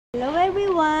Hello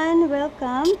everyone,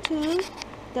 welcome to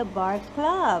the Bark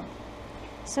Club.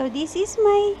 So this is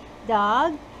my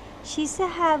dog. She's a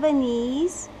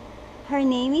Havanese. Her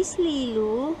name is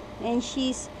Lilu and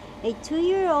she's a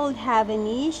 2-year-old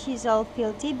Havanese. She's all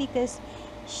filthy because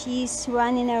she's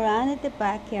running around at the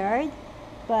backyard.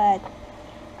 But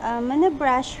I'm gonna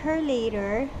brush her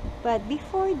later. But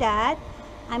before that,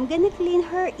 I'm gonna clean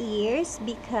her ears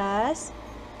because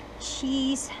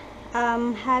she's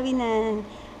having an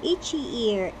itchy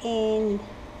ear, and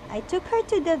I took her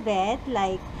to the vet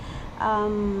like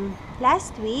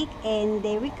last week, and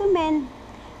they recommend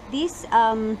this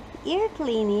ear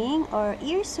cleaning or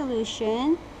ear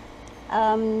solution.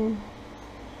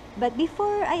 But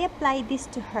before I apply this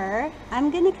to her,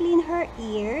 I'm gonna clean her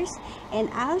ears,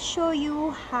 and I'll show you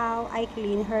how I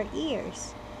clean her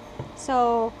ears.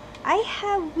 So I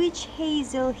have witch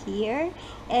hazel here,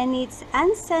 and it's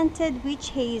unscented witch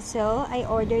hazel. I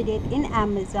ordered it in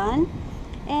Amazon,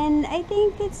 and I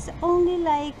think it's only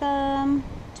like $8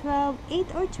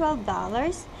 or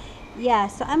 $12. Yeah,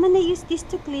 so I'm gonna use this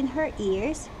to clean her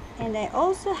ears. And I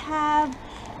also have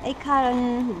a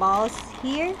cotton balls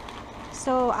here,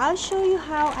 so I'll show you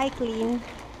how I clean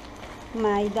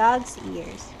my dog's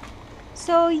ears.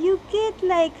 So you get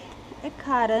like a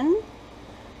cotton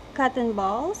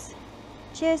balls,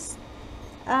 just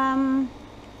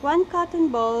one cotton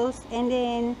balls, and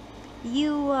then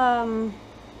you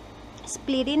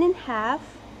split it in half,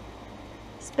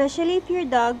 especially if your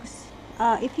dogs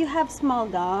if you have small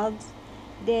dogs,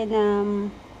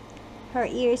 then her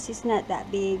ears is not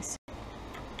that big.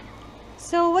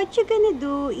 So what you're gonna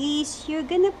do is you're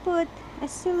gonna put a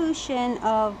solution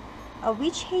of a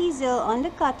witch hazel on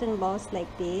the cotton balls like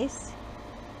this,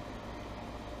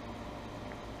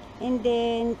 and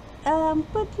then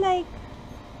put like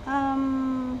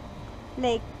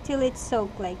till it's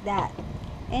soaked like that,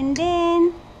 and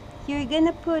then you're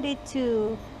gonna put it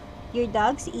to your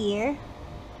dog's ear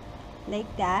like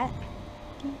that,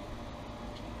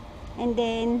 and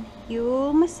then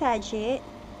you massage it.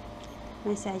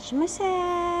 Massage,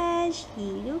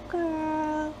 little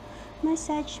girl.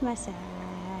 Massage,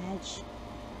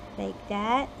 like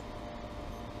that.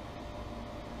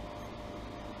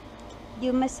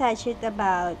 You massage it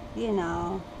about,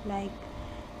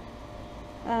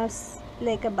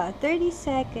 like about 30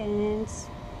 seconds,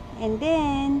 and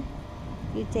then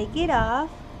you take it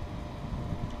off.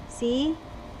 See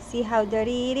how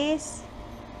dirty it is?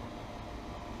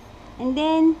 And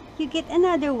then you get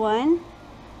another one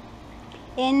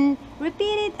and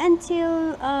repeat it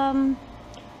until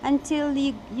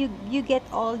you get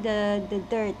all the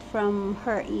dirt from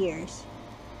her ears.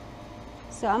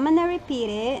 So I'm gonna repeat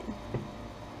it.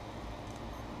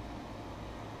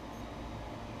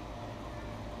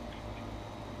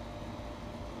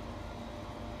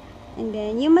 And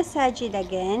then you massage it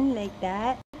again like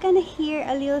that. You're gonna hear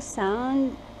a little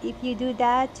sound if you do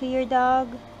that to your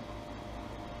dog.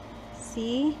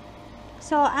 See?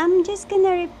 So I'm just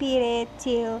gonna repeat it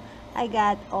till I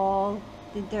got all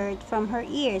the dirt from her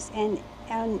ears, and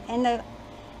I'm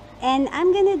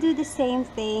gonna do the same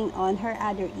thing on her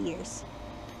other ears.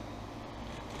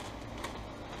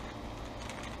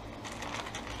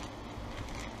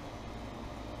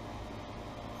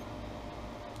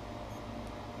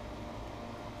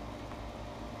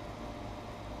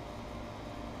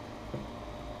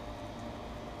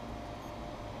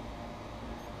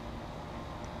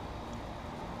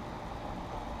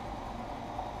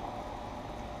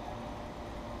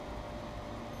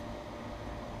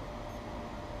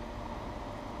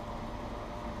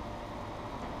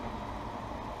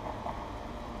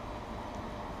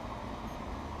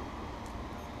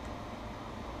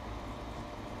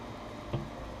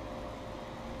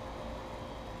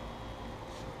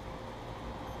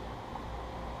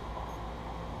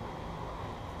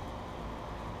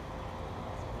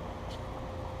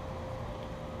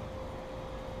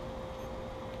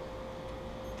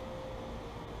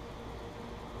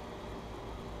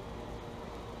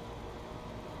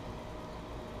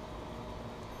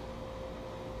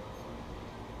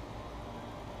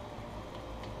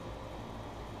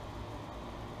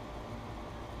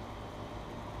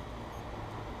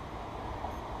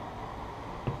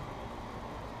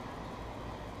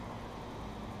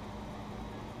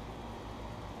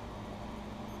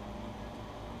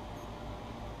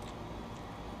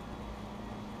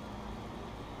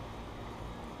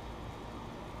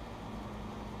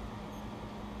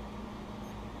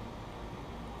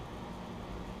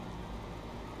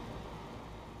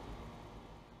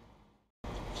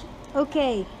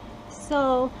 Okay,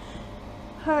 so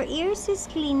her ears is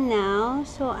clean now,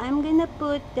 so I'm gonna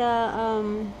put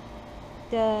the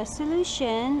the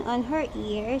solution on her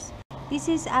ears. This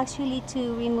is actually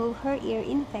to remove her ear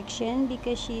infection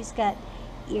because she's got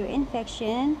ear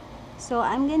infection. So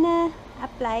I'm gonna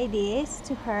apply this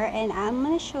to her, and I'm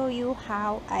gonna show you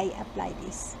how I apply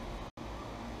this.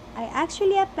 I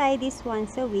actually apply this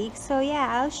once a week, so yeah,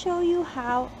 I'll show you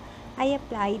how I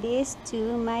apply this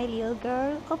to my little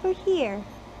girl over here.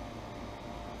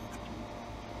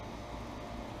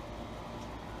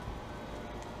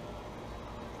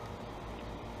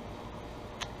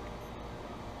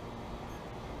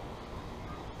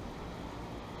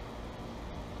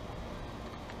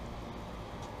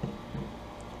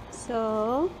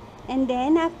 So, and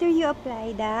then after you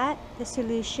apply that, the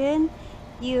solution,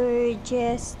 you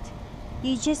just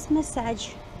massage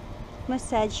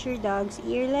your dog's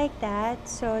ear like that,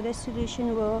 so the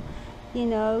solution will,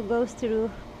 go through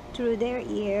their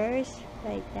ears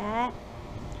like that.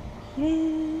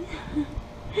 Yeah.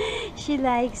 She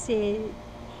likes it.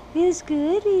 Feels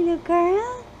good, little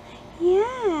girl.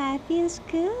 Yeah, feels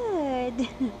good.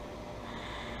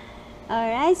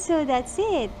 Alright, so that's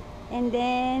it. And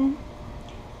then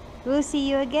we'll see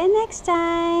you again next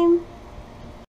time.